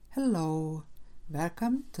Hello,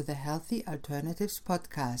 welcome to the Healthy Alternatives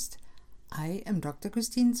podcast. I am Dr.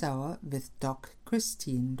 Christine Sauer with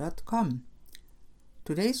DocChristine.com.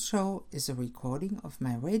 Today's show is a recording of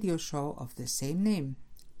my radio show of the same name.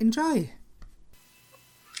 Enjoy!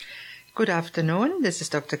 Good afternoon, this is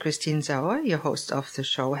Dr. Christine Sauer, your host of the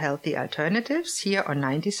show Healthy Alternatives here on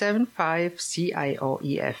 97.5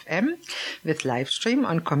 CIOE FM with live stream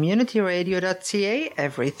on communityradio.ca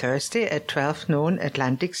every Thursday at 12 noon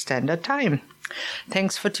Atlantic Standard Time.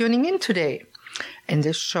 Thanks for tuning in today. In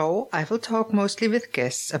this show, I will talk mostly with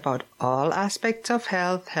guests about all aspects of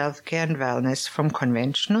health, healthcare and wellness, from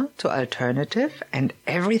conventional to alternative and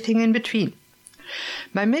everything in between.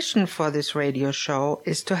 My mission for this radio show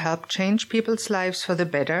is to help change people's lives for the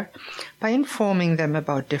better by informing them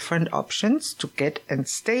about different options to get and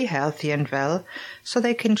stay healthy and well so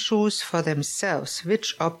they can choose for themselves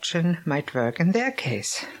which option might work in their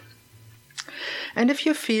case. And if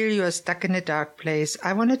you feel you are stuck in a dark place,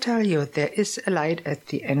 I want to tell you there is a light at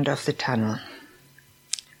the end of the tunnel.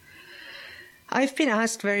 I've been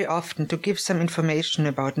asked very often to give some information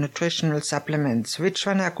about nutritional supplements, which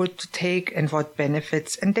one are good to take and what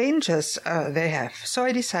benefits and dangers they have. So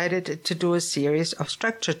I decided to do a series of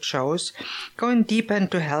structured shows going deeper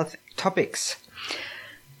into health topics.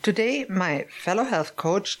 Today, my fellow health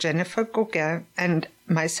coach Jennifer Gauguin and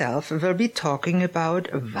myself will be talking about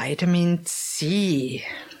vitamin C.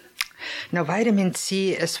 Now, vitamin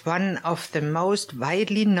C is one of the most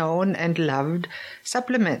widely known and loved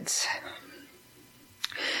supplements.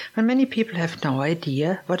 And many people have no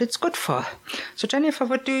idea what it's good for. So, Jennifer,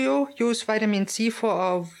 what do you use vitamin C for,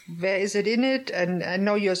 or where is it in it? And I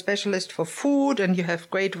know you're a specialist for food and you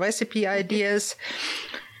have great recipe ideas.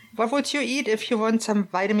 What would you eat if you want some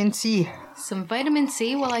vitamin C? Some vitamin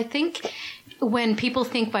C? Well, I think when people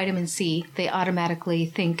think vitamin C, they automatically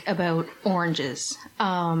think about oranges.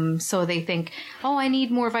 So they think, oh, I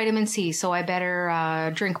need more vitamin C, so I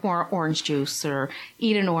better drink more orange juice or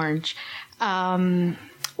eat an orange.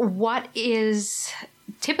 What is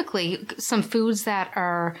typically some foods that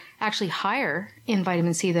are actually higher in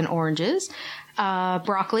vitamin C than oranges?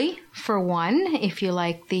 Broccoli, for one, if you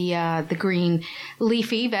like the green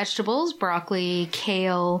leafy vegetables, broccoli,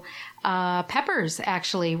 kale, peppers,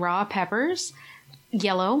 actually, raw peppers,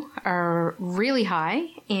 yellow, are really high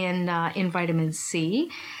in vitamin C.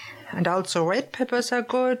 And also red peppers are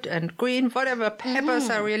good, and green, whatever peppers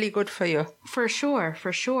are really good for you. For sure,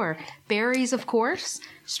 for sure. Berries, of course.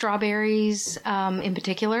 Strawberries, in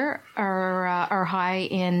particular, are high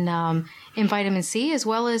in vitamin C, as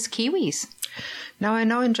well as kiwis. Now, I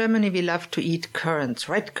know in Germany we love to eat currants,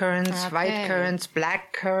 red currants, white currants,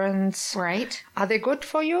 black currants. Right. Are they good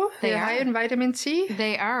for you? They're high in vitamin C?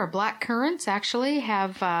 They are. Black currants actually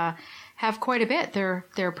have quite a bit.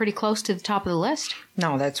 They're pretty close to the top of the list.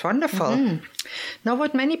 No, that's wonderful. Mm-hmm. Now,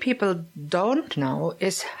 what many people don't know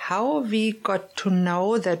is how we got to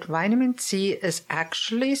know that vitamin C is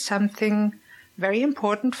actually something very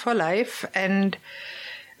important for life, and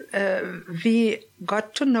we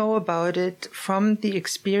got to know about it from the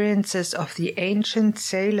experiences of the ancient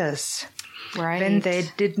sailors. Right. When they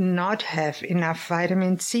did not have enough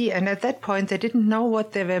vitamin C. And at that point, they didn't know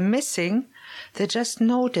what they were missing. They just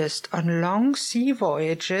noticed on long sea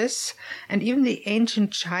voyages, and even the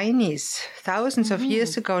ancient Chinese, thousands of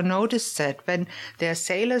years ago, noticed that when their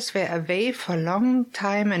sailors were away for a long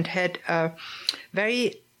time and had a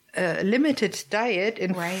very limited diet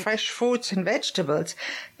in fresh fruits and vegetables,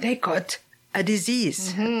 they got a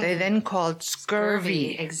disease. They then called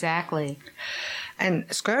scurvy. Exactly. And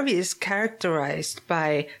scurvy is characterized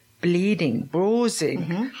by bleeding,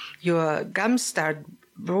 bruising. Your gums start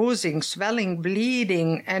bruising, swelling,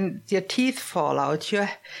 bleeding, and your teeth fall out, your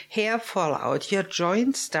hair fall out, your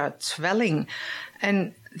joints start swelling.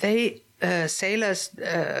 And sailors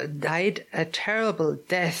died a terrible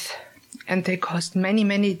death. And they caused many,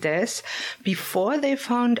 many deaths before they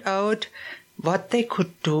found out what they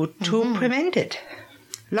could do to prevent it.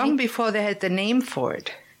 Long before they had the name for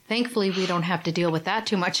it. Thankfully, we don't have to deal with that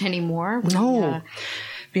too much anymore.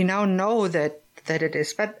 We now know that it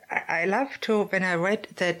is. But I love to, when I read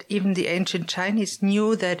that even the ancient Chinese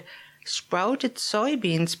knew that sprouted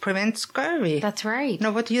soybeans prevent scurvy. That's right.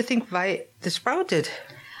 Now, what do you think why the sprouted?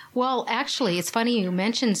 Well, actually, it's funny you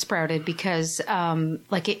mentioned sprouted because,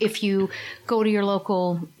 like, if you go to your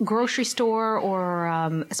local grocery store or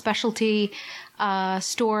a specialty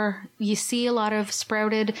store, you see a lot of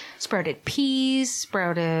sprouted peas,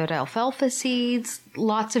 sprouted alfalfa seeds,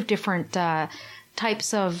 lots of different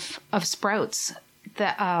types of sprouts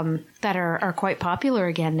that are quite popular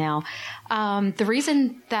again now. The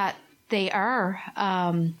reason that they are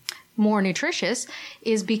more nutritious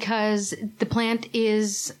is because the plant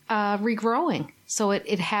is regrowing. So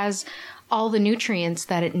it has all the nutrients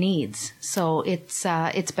that it needs. So it's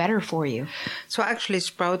better for you. So actually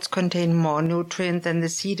sprouts contain more nutrient than the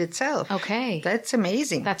seed itself. Okay. That's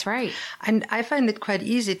amazing. That's right. And I find it quite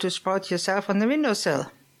easy to sprout yourself on the windowsill.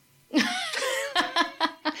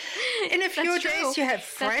 In a few days you have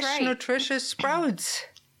fresh, nutritious sprouts.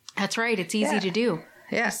 That's right. It's easy to do.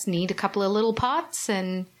 Yeah. Just need a couple of little pots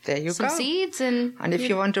and there you some go. seeds. And if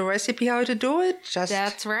you want a recipe how to do it, just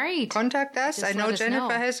that's right. Contact us. Just I know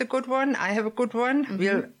Jennifer has a good one. I have a good one. Mm-hmm.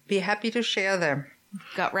 We'll be happy to share them.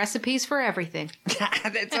 Got recipes for everything.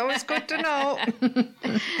 That's always good to know.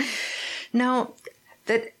 Now,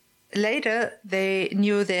 that later they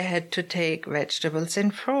knew they had to take vegetables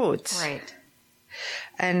and fruits. Right.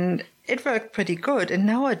 And it worked pretty good. And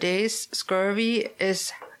nowadays, scurvy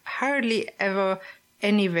is hardly ever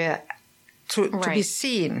anywhere to be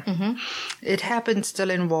seen. Mm-hmm. It happens still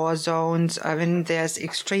in war zones or when there's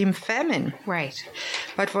extreme famine. Right.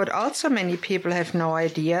 But what also many people have no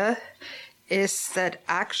idea is that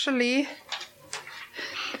actually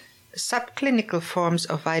subclinical forms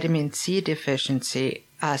of vitamin C deficiency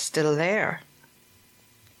are still there.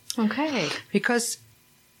 Okay. Because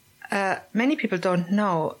many people don't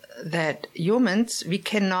know that humans, we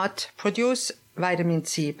cannot produce vitamin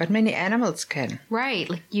C, but many animals can. Right.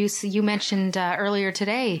 Like you mentioned earlier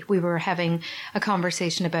today, we were having a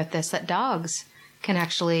conversation about this, that dogs can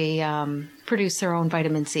actually produce their own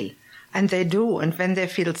vitamin C. And they do. And when they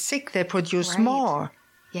feel sick, they produce more.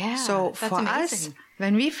 Yeah. So for us,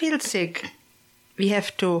 when we feel sick, we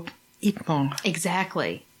have to eat more.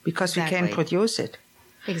 Exactly. Because we can't produce it.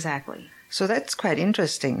 Exactly. So that's quite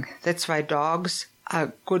interesting. That's why dogs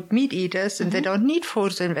are good meat eaters and they don't need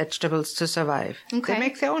fruits and vegetables to survive. Okay. They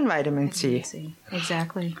make their own vitamin C.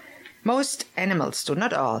 Exactly. Most animals do,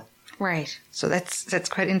 not all. Right. So that's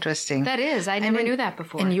quite interesting. That is. I never knew that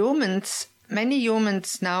before. In humans, many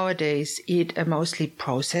humans nowadays eat a mostly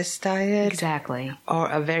processed diet. Exactly. Or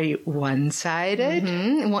a very one-sided.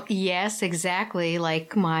 Mm-hmm. Well, yes, exactly.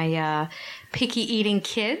 Like my picky eating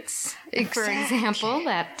kids, for example,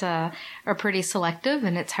 that are pretty selective,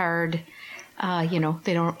 and it's hard.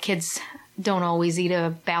 Kids don't always eat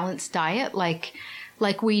a balanced diet like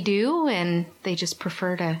we do, and they just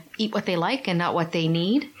prefer to eat what they like and not what they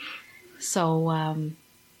need. So,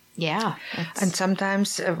 yeah. And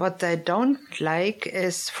sometimes what they don't like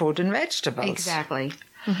is fruit and vegetables. Exactly.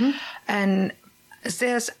 Mm-hmm. And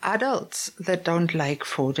there's adults that don't like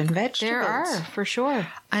fruit and vegetables. There are, for sure.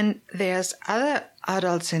 And there's other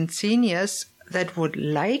adults and seniors that would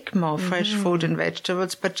like more fresh fruit and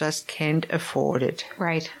vegetables, but just can't afford it.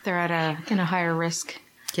 Right. They're in a higher risk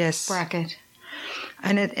bracket.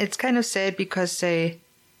 And it's kind of sad because they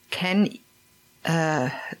can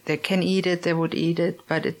eat it, they would eat it,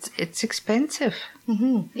 but it's expensive.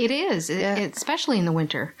 Mm-hmm. It is, especially in the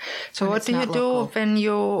winter. So what do you do when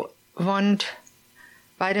you want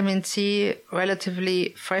vitamin C,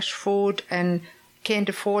 relatively fresh food, and can't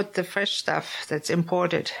afford the fresh stuff that's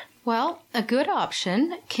imported? Well, a good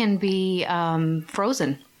option can be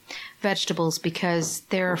frozen vegetables because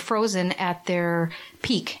they're frozen at their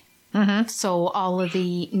peak. Mm-hmm. So all of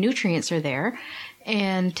the nutrients are there.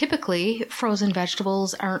 And typically, frozen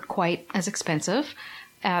vegetables aren't quite as expensive.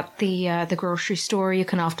 At the grocery store, you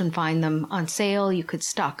can often find them on sale. You could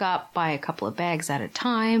stock up, buy a couple of bags at a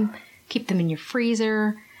time, keep them in your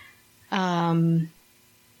freezer.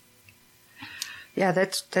 Yeah,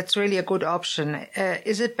 that's really a good option.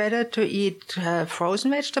 Is it better to eat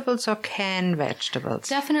frozen vegetables or canned vegetables?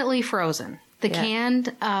 Definitely frozen. The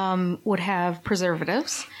canned would have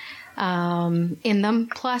preservatives in them.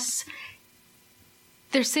 Plus,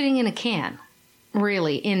 they're sitting in a can,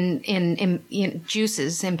 really, in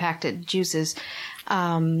juices, impacted juices.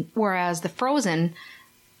 Whereas the frozen,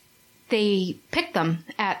 they pick them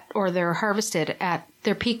or they're harvested at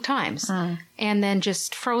their peak times and then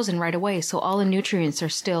just frozen right away. So all the nutrients are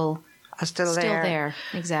still there.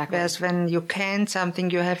 Exactly. Whereas when you can something,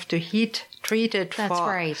 you have to heat treat it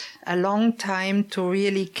for a long time to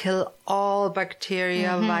really kill all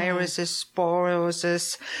bacteria, viruses,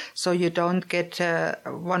 sporosis, so you don't get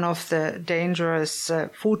one of the dangerous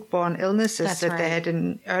foodborne illnesses they had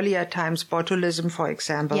in earlier times, botulism, for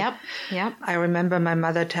example. Yep. I remember my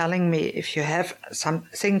mother telling me, if you have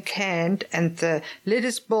something canned and the lid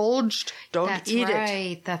is bulged, don't eat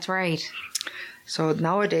it. That's right. So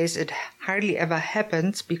nowadays it hardly ever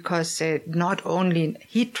happens because they not only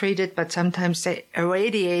heat treat it, but sometimes they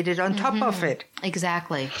irradiate it on top of it.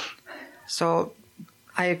 Exactly. So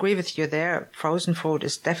I agree with you there. Frozen food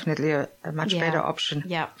is definitely a much better option.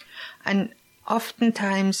 Yeah. And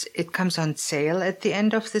oftentimes it comes on sale at the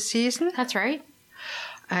end of the season. That's right.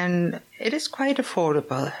 And it is quite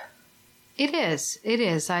affordable. It is. It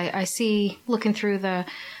is. I see, looking through the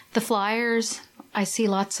flyers, I see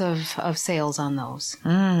lots of sales on those.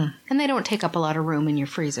 And they don't take up a lot of room in your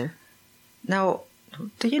freezer. Now,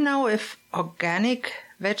 do you know if organic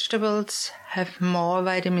vegetables have more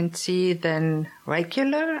vitamin C than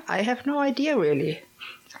regular? I have no idea, really.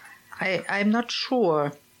 I'm not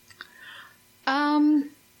sure. I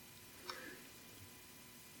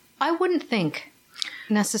wouldn't think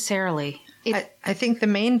necessarily. I think the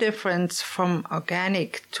main difference from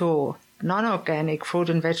organic to non-organic fruit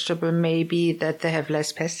and vegetable may be that they have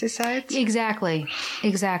less pesticides. Exactly.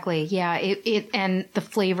 Yeah, it and the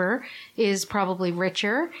flavor is probably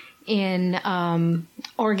richer in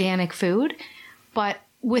organic food, but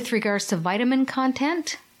with regards to vitamin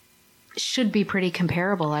content, should be pretty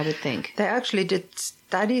comparable, I would think. They actually did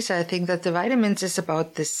studies, I think, that the vitamins is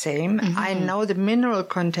about the same. I know the mineral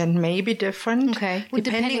content may be different. Okay. Well,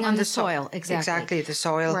 depending on the soil. Exactly, the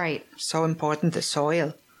soil. Right. So important, the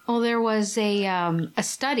soil. Well, there was a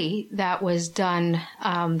study that was done.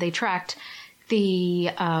 They tracked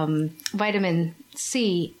the vitamin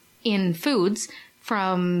C in foods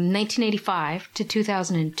from 1985 to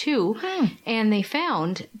 2002, and they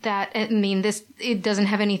found that, it doesn't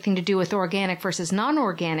have anything to do with organic versus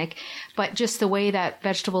non-organic, but just the way that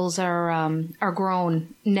vegetables are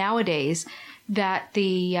grown nowadays, that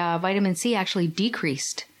the vitamin C actually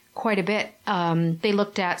decreased quite a bit. They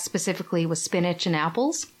looked at specifically with spinach and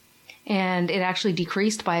apples, and it actually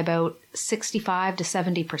decreased by about 65 to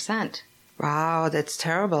 70%. Wow, that's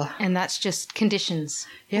terrible. And that's just conditions,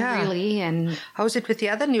 yeah. Really. And how's it with the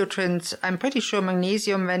other nutrients? I'm pretty sure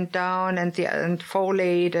magnesium went down, and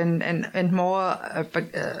folate and more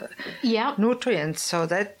nutrients. So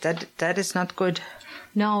that is not good.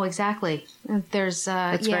 No, exactly. There's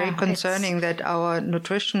it's very concerning that our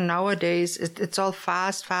nutrition nowadays it's all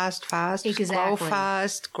fast. Exactly. Grow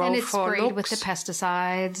fast, grow for looks. And it's sprayed with the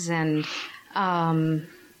pesticides and.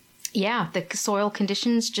 The soil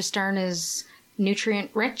conditions just aren't as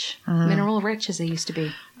nutrient-rich, mineral-rich as they used to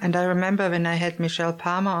be. And I remember when I had Michelle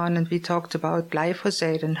Palmer on and we talked about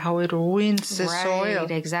glyphosate and how it ruins the soil.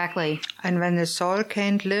 Right, exactly. And when the soil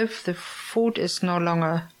can't live, the food is no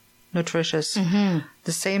longer nutritious.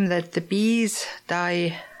 The same that the bees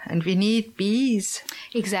die, and we need bees.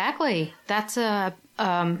 Exactly. That's a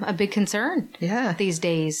big concern these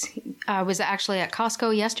days. I was actually at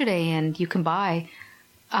Costco yesterday, and you can buy...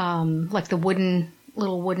 like the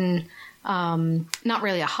little wooden, not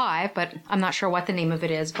really a hive, but I'm not sure what the name of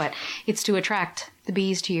it is, but it's to attract the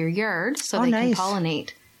bees to your yard so they can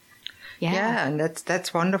pollinate. Yeah, and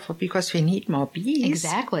that's wonderful because we need more bees.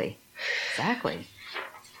 Exactly.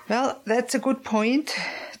 Well, that's a good point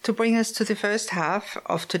to bring us to the first half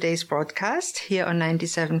of today's broadcast here on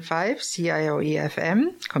 97.5 CIOE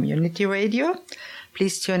FM, Community Radio.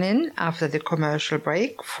 Please tune in after the commercial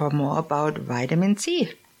break for more about vitamin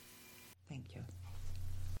C. Thank you.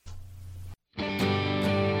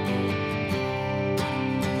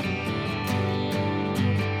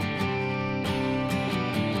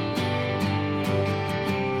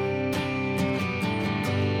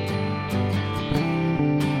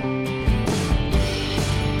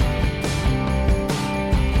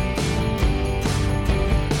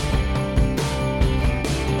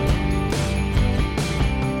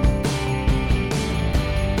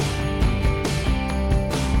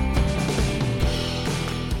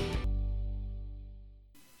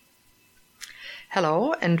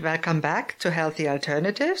 Hello and welcome back to Healthy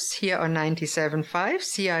Alternatives here on 97.5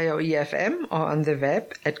 CIOE FM or on the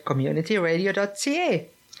web at communityradio.ca.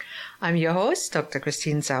 I'm your host,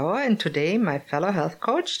 DocChristine Sauer, and today my fellow health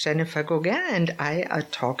coach, Jennifer Gauguin, and I are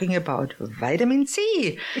talking about vitamin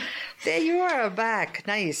C. There you are, back.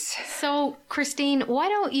 Nice. So, Christine, why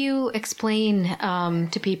don't you explain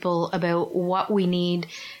to people about what we need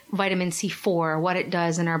vitamin C for, what it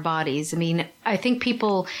does in our bodies? I mean, I think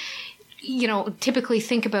people... typically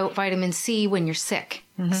think about vitamin C when you're sick.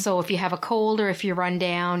 So if you have a cold or if you run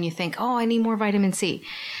down, you think, I need more vitamin C.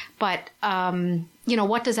 But,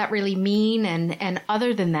 what does that really mean? And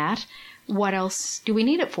other than that, what else do we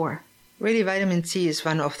need it for? Really, vitamin C is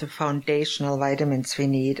one of the foundational vitamins we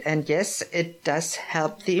need. And yes, it does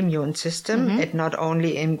help the immune system. It not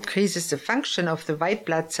only increases the function of the white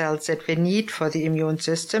blood cells that we need for the immune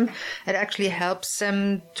system, it actually helps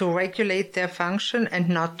them to regulate their function and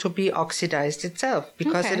not to be oxidized itself,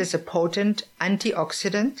 because it is a potent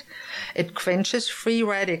antioxidant. It quenches free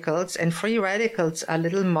radicals, and free radicals are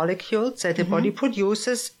little molecules that the body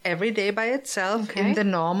produces every day by itself in the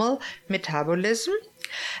normal metabolism.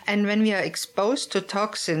 And when we are exposed to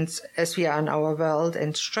toxins, as we are in our world,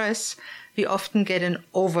 and stress, we often get an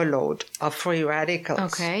overload of free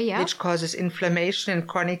radicals, which causes inflammation and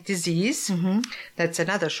chronic disease. Mm-hmm. That's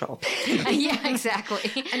another show. Yeah, exactly.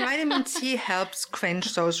 And vitamin C helps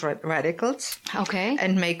quench those radicals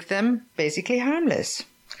and make them basically harmless.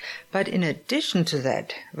 But in addition to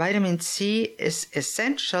that, vitamin C is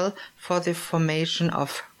essential for the formation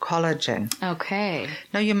of collagen. Okay.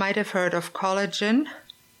 Now, you might have heard of collagen.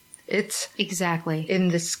 It's in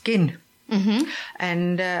the skin. Mm-hmm.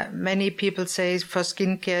 And many people say for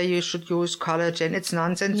skincare you should use collagen. It's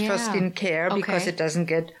nonsense for skincare because it doesn't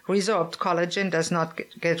get resorbed. Collagen does not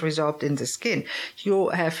get resorbed in the skin. You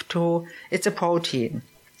have to, it's a protein.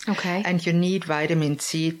 Okay. And you need vitamin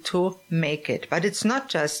C to make it. But it's not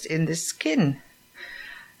just in the skin.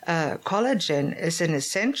 Collagen is an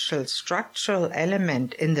essential structural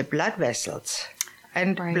element in the blood vessels.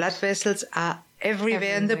 And blood vessels are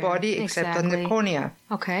everywhere in the body except on the cornea.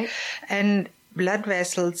 Okay. And blood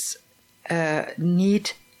vessels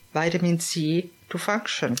need vitamin C to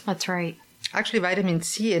function. That's right. Actually, vitamin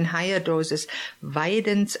C in higher doses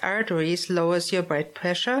widens arteries, lowers your blood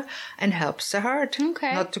pressure, and helps the heart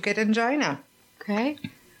not to get angina. Okay.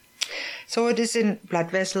 So it is in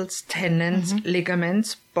blood vessels, tendons,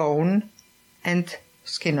 ligaments, bone, and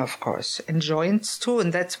skin, of course, and joints too.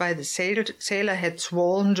 And that's why the sailor had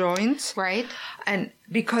swollen joints. Right. And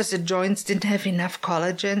because the joints didn't have enough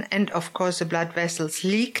collagen, and of course the blood vessels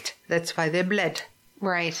leaked, that's why they bled.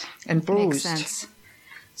 Right. And bruised. Makes sense.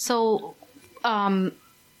 So I'm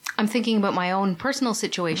thinking about my own personal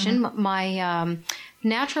situation. My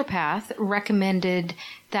naturopath recommended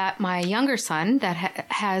that my younger son that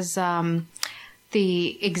has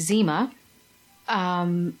the eczema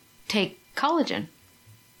take collagen.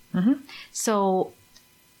 Mm-hmm. So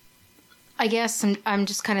I guess I'm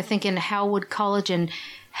just kind of thinking, how would collagen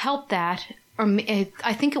help that? Or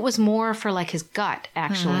I think it was more for like his gut,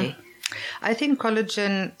 actually. Mm-hmm. I think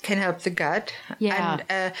collagen can help the gut. Yeah.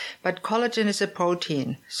 And, but collagen is a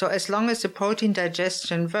protein. So as long as the protein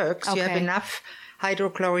digestion works, you have enough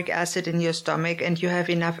hydrochloric acid in your stomach and you have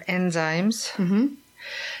enough enzymes,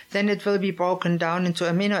 then it will be broken down into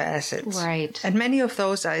amino acids. Right. And many of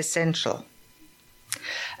those are essential.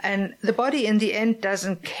 And the body in the end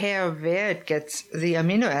doesn't care where it gets the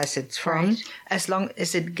amino acids from, as long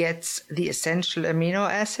as it gets the essential amino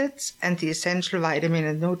acids and the essential vitamin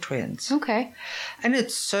and nutrients. Okay. And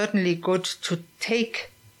it's certainly good to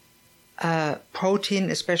take protein,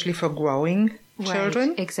 especially for growing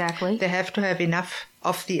children. Exactly. They have to have enough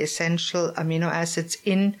of the essential amino acids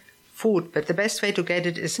in food. But the best way to get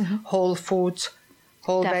it is whole foods,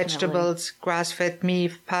 whole vegetables, grass-fed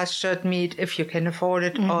meat, pastured meat, if you can afford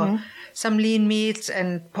it, or some lean meats,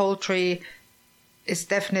 and poultry is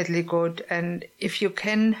definitely good. And if you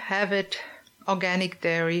can have it, organic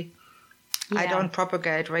dairy. I don't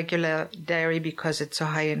propagate regular dairy because it's so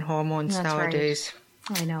high in hormones nowadays.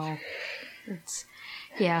 Right. I know.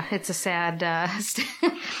 It's a sad,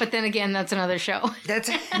 but then again, that's another show. That's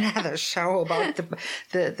another show about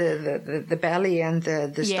the belly and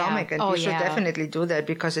the stomach. And we should definitely do that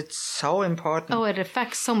because it's so important. Oh, it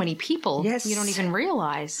affects so many people. Yes. You don't even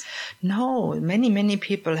realize. No, many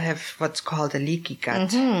people have what's called a leaky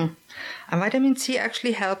gut. And vitamin C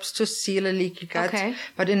actually helps to seal a leaky gut. Okay.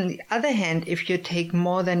 But on the other hand, if you take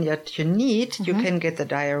more than what you need, you can get the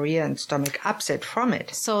diarrhea and stomach upset from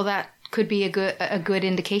it. So that could be a good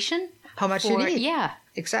indication? How much you need. Yeah.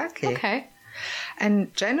 Exactly. Okay.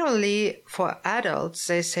 And generally, for adults,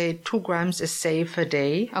 they say 2 grams is safe a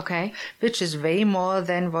day. Okay. Which is way more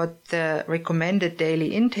than what the recommended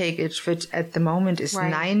daily intake is, which at the moment is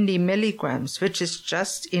 90 milligrams, which is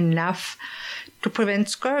just enough to prevent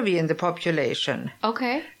scurvy in the population.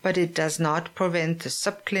 Okay. But it does not prevent the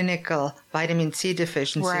subclinical vitamin C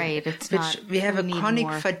deficiency. Right. We have a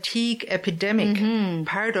chronic fatigue epidemic.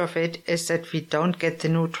 Part of it is that we don't get the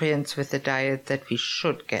nutrients with the diet that we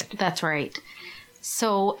should get. That's right.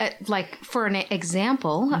 So, like, for an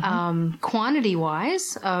example,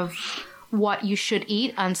 quantity-wise of what you should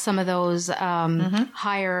eat on some of those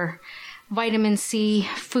higher vitamin C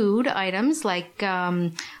food items, like,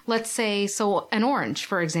 let's say, so an orange,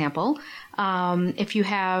 for example, if you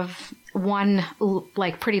have one,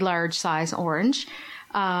 like, pretty large size orange,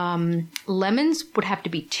 lemons would have to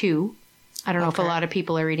be 2. I don't know if a lot of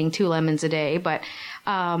people are eating 2 lemons a day, but,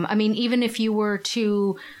 I mean, even if you were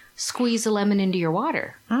to squeeze a lemon into your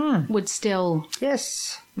water, would still...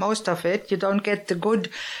 Yes, most of it. You don't get the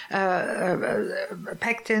good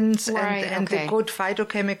pectins and the good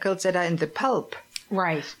phytochemicals that are in the pulp.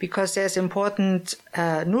 Right. Because there's important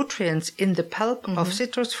nutrients in the pulp of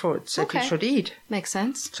citrus fruits that we should eat. Makes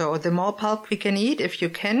sense. So the more pulp we can eat, if you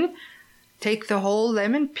can, take the whole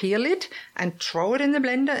lemon, peel it, and throw it in the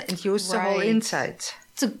blender and use the whole insides.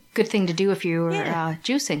 It's a good thing to do if you're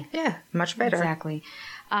juicing. Yeah, much better. Exactly.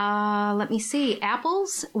 Let me see.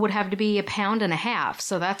 Apples would have to be 1.5 pounds,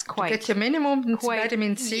 so that's quite... To get your minimum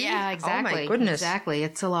vitamin C? Yeah, exactly. Oh, my goodness. Exactly.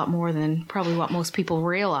 It's a lot more than probably what most people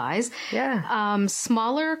realize. Yeah.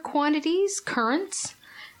 Smaller quantities, currants,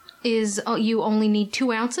 is you only need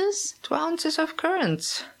 2 ounces. 2 ounces of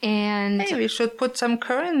currants. And... Hey, we should put some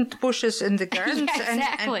currant bushes in the gardens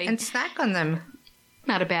and snack on them.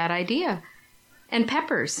 Not a bad idea. And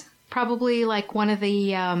peppers. Probably like one of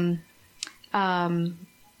the...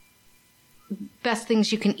 best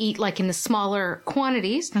things you can eat, like in the smaller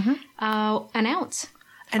quantities, an ounce.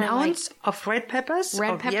 An ounce of red peppers?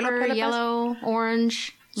 Red pepper, yellow,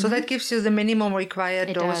 orange. So that gives you the minimum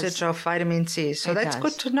required dosage of vitamin C. So that's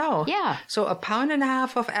good to know. Yeah. So 1.5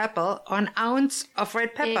 pounds of apple or an ounce of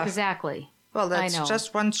red pepper. Exactly. Well, that's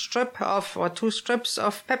just 1 strip or 2 strips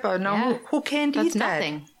of pepper. Now, who can't eat that? That's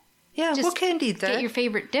nothing. Yeah, just who can't eat that? Get your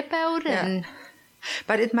favorite dip out and...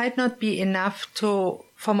 But it might not be enough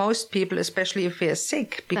for most people, especially if we are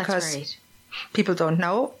sick, because people don't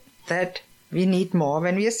know that we need more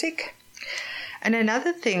when we are sick. And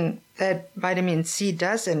another thing that vitamin C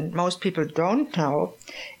does, and most people don't know,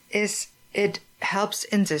 is it helps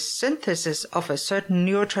in the synthesis of a certain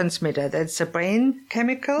neurotransmitter that's a brain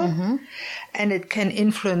chemical, and it can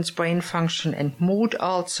influence brain function and mood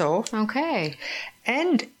also. Okay.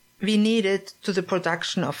 And we need it to the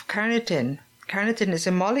production of carnitine. Carnitine is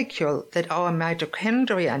a molecule that our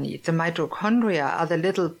mitochondria need. The mitochondria are the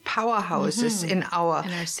little powerhouses in our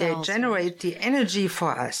cells. They generate the energy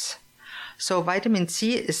for us. So vitamin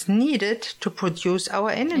C is needed to produce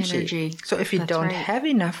our energy. So if we don't have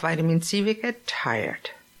enough vitamin C, we get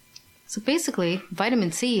tired. So basically,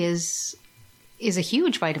 vitamin C is a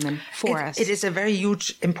huge vitamin for us. It is a very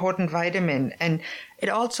huge, important vitamin. And it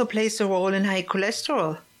also plays a role in high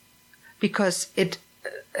cholesterol because it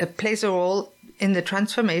plays a role in the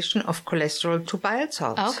transformation of cholesterol to bile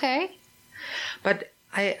salts. Okay. But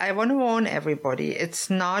I want to warn everybody, it's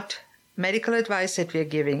not medical advice that we're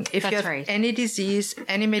giving. If you have any disease,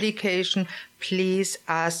 any medication, please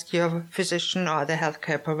ask your physician or the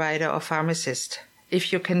healthcare provider or pharmacist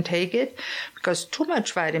if you can take it, because too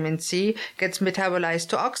much vitamin C gets metabolized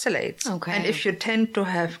to oxalates. Okay. And if you tend to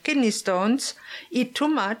have kidney stones, eat too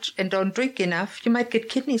much and don't drink enough, you might get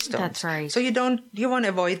kidney stones. That's right. So you want to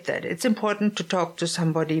avoid that. It's important to talk to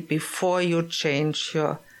somebody before you change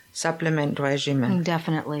your supplement regimen.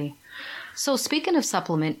 Definitely. So speaking of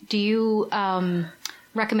supplement, do you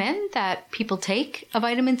recommend that people take a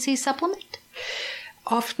vitamin C supplement?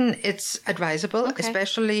 Often it's advisable,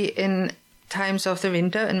 especially in times of the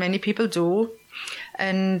winter, and many people do.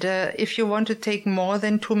 And if you want to take more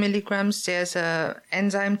than 2 milligrams, there's a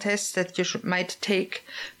enzyme test that you might take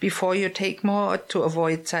before you take more to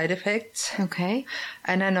avoid side effects. Okay.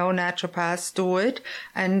 And I know naturopaths do it.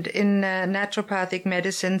 And in naturopathic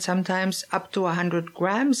medicine, sometimes up to 100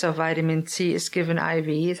 grams of vitamin C is given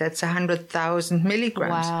IV. That's 100,000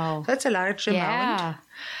 milligrams. Wow. That's a large amount.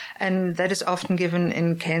 And that is often given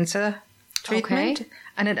in cancer treatment.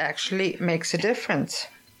 And it actually makes a difference.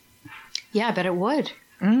 Yeah, I bet it would.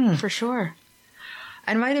 For sure.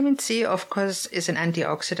 And vitamin C, of course, is an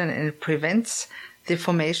antioxidant, and it prevents the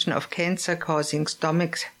formation of cancer-causing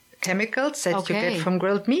stomach chemicals that you get from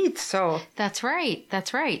grilled meat. So that's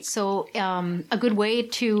right. So a good way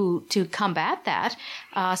to combat that,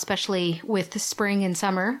 especially with the spring and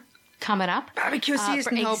summer coming up. Barbecue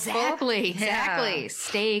season, Exactly.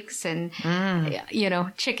 Steaks and,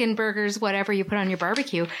 chicken burgers, whatever you put on your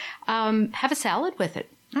barbecue. Have a salad with it.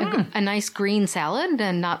 A nice green salad,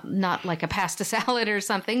 and not like a pasta salad or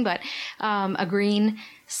something, but a green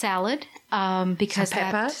salad, because some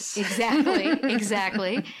peppers.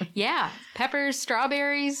 Exactly. Yeah. Peppers,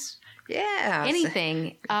 strawberries. Yeah.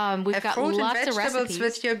 Anything. We've got lots of recipes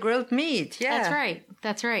with your grilled meat. Yeah.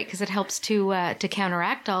 That's right. Because it helps to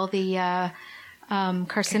counteract all the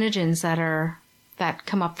carcinogens that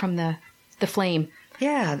come up from the flame.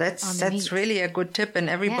 Yeah, that's really a good tip, and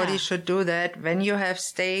everybody should do that when you have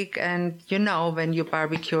steak. And when you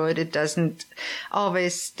barbecue it, it doesn't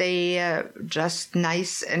always stay just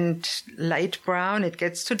nice and light brown. It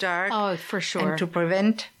gets too dark. Oh, for sure. And to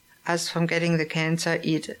prevent us from getting the cancer,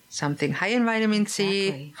 eat something high in vitamin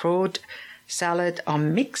C, fruit, salad or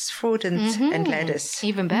mixed fruit and lettuce.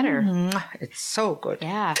 Even better. It's so good.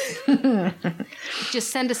 Yeah.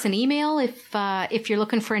 Just send us an email if you're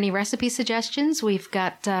looking for any recipe suggestions. We've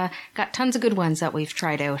got tons of good ones that we've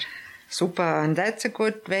tried out. Super. And that's a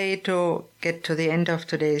good way to get to the end of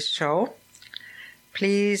today's show.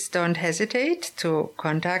 Please don't hesitate to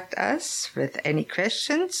contact us with any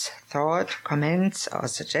questions, thoughts, comments, or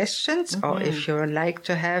suggestions. Or if you would like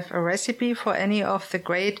to have a recipe for any of the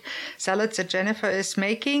great salads that Jennifer is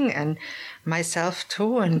making, and myself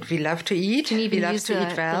too, and we love to eat. You can even we love use to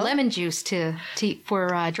eat well. the lemon juice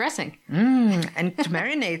for dressing. And to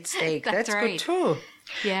marinate steak. That's right. good too.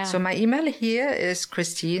 Yeah. So my email here is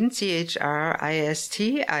Christine,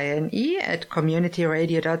 CHRISTINE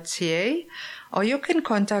 @communityradio.ca, or you can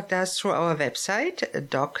contact us through our website,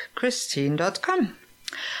 DocChristine.com.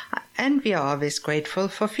 And we are always grateful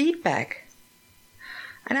for feedback.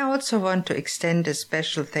 And I also want to extend a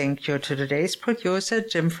special thank you to today's producer,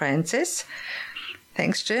 Jim Francis.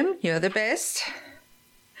 Thanks, Jim. You're the best.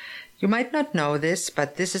 You might not know this,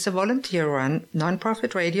 but this is a volunteer-run,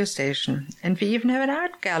 non-profit radio station, and we even have an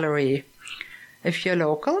art gallery. If you're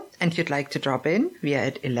local and you'd like to drop in, we are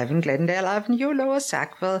at 11 Glendale Avenue, Lower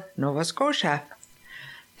Sackville, Nova Scotia.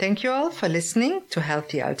 Thank you all for listening to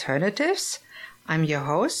Healthy Alternatives. I'm your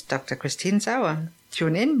host, Dr. Christine Sauer.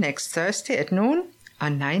 Tune in next Thursday at noon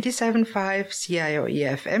on 97.5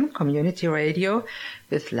 CIOE-FM Community Radio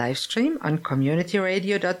with live stream on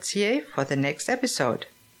communityradio.ca for the next episode.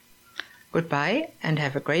 Goodbye and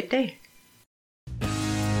have a great day.